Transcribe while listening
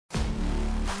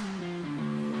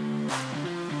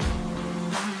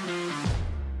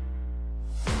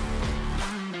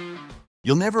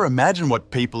You'll never imagine what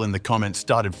people in the comments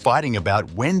started fighting about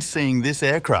when seeing this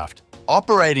aircraft.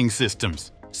 Operating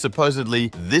systems.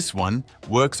 Supposedly, this one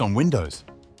works on Windows.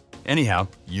 Anyhow,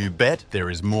 you bet there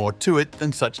is more to it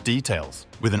than such details.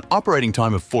 With an operating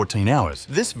time of 14 hours,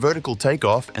 this vertical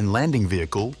takeoff and landing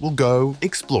vehicle will go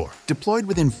explore, deployed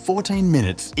within 14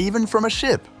 minutes, even from a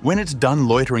ship. When it's done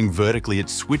loitering vertically, it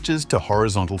switches to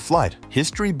horizontal flight.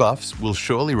 History buffs will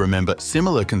surely remember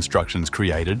similar constructions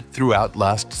created throughout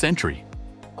last century.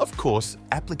 Of course,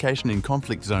 application in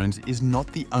conflict zones is not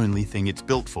the only thing it's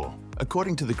built for.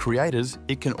 According to the creators,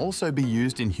 it can also be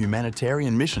used in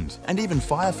humanitarian missions and even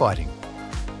firefighting.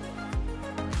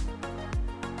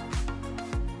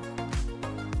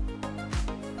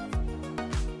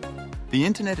 The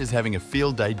internet is having a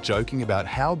field day joking about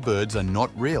how birds are not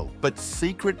real, but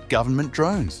secret government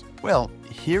drones. Well,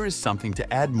 here is something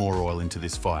to add more oil into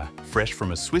this fire. Fresh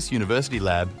from a Swiss university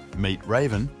lab, meet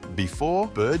Raven. Before,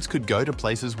 birds could go to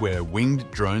places where winged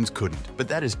drones couldn't, but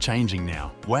that is changing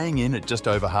now. Weighing in at just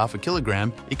over half a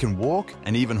kilogram, it can walk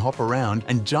and even hop around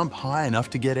and jump high enough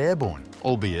to get airborne,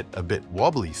 albeit a bit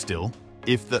wobbly still.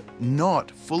 If the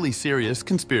not fully serious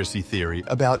conspiracy theory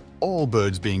about all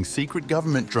birds being secret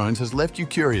government drones has left you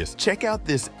curious, check out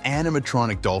this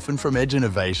animatronic dolphin from Edge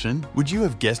Innovation. Would you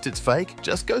have guessed it's fake?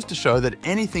 Just goes to show that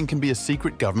anything can be a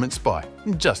secret government spy.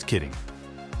 Just kidding.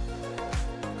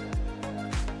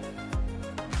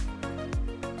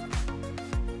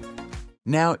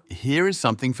 Now, here is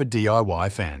something for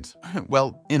DIY fans.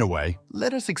 Well, in a way,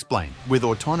 let us explain. With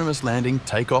autonomous landing,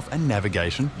 takeoff and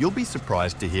navigation, you'll be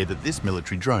surprised to hear that this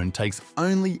military drone takes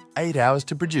only 8 hours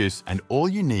to produce and all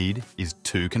you need is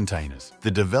 2 containers.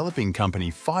 The developing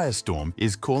company Firestorm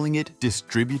is calling it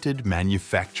distributed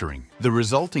manufacturing. The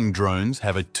resulting drones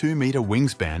have a 2-meter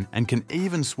wingspan and can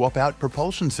even swap out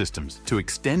propulsion systems to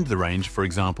extend the range, for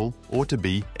example, or to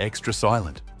be extra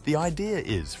silent. The idea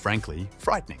is, frankly,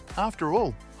 frightening. After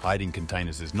all, hiding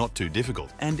containers is not too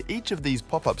difficult, and each of these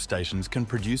pop-up stations can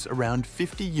produce around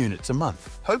 50 units a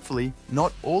month. Hopefully,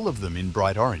 not all of them in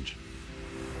bright orange.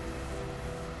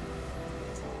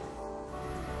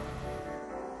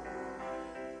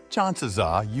 Chances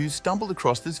are you stumbled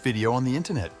across this video on the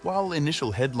internet. While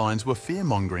initial headlines were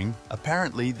fear-mongering,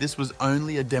 apparently this was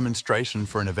only a demonstration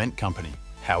for an event company.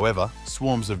 However,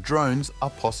 swarms of drones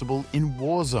are possible in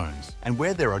war zones. And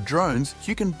where there are drones,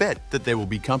 you can bet that there will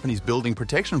be companies building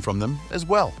protection from them as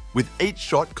well. With each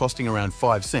shot costing around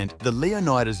 5 cents, the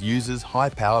Leonidas uses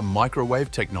high-power microwave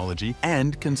technology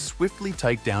and can swiftly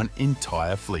take down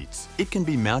entire fleets. It can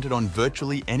be mounted on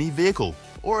virtually any vehicle,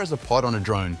 or as a pod on a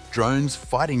drone. Drones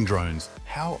fighting drones.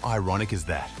 How ironic is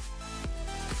that?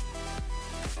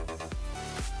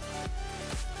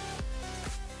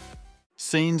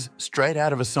 Scenes straight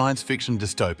out of a science fiction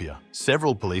dystopia.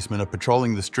 Several policemen are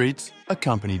patrolling the streets,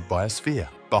 accompanied by a sphere.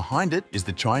 Behind it is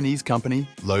the Chinese company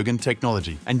Logan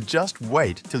Technology, and just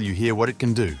wait till you hear what it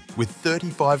can do. With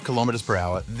 35 kilometers per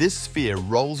hour, this sphere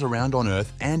rolls around on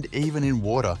Earth and even in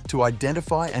water to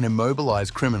identify and immobilize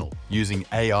criminals, using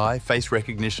AI, face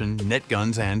recognition, net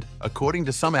guns and, according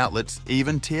to some outlets,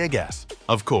 even tear gas.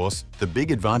 Of course, the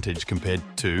big advantage compared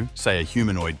to, say, a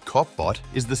humanoid cop bot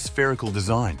is the spherical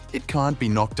design. It can't be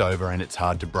knocked over and it's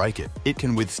hard to break it. It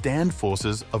can withstand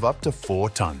forces of up to 4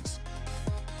 tons.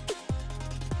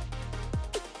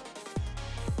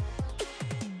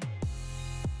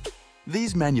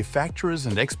 These manufacturers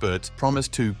and experts promise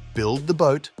to build the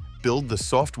boat, build the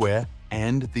software,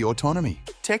 and the autonomy.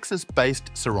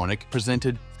 Texas-based Saronic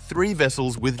presented 3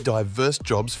 vessels with diverse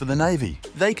jobs for the Navy.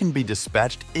 They can be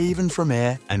dispatched even from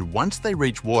air, and once they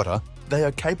reach water, they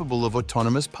are capable of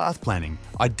autonomous path planning,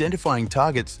 identifying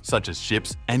targets such as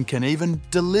ships, and can even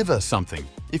deliver something,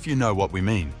 if you know what we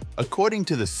mean. According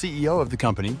to the CEO of the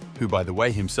company, who by the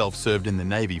way himself served in the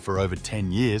Navy for over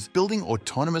 10 years, building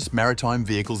autonomous maritime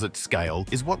vehicles at scale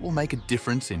is what will make a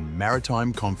difference in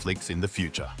maritime conflicts in the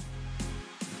future.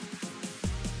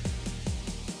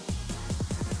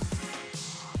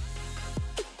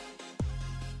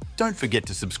 Don't forget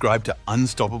to subscribe to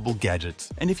Unstoppable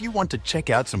Gadgets. And if you want to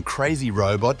check out some crazy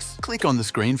robots, click on the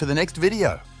screen for the next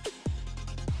video.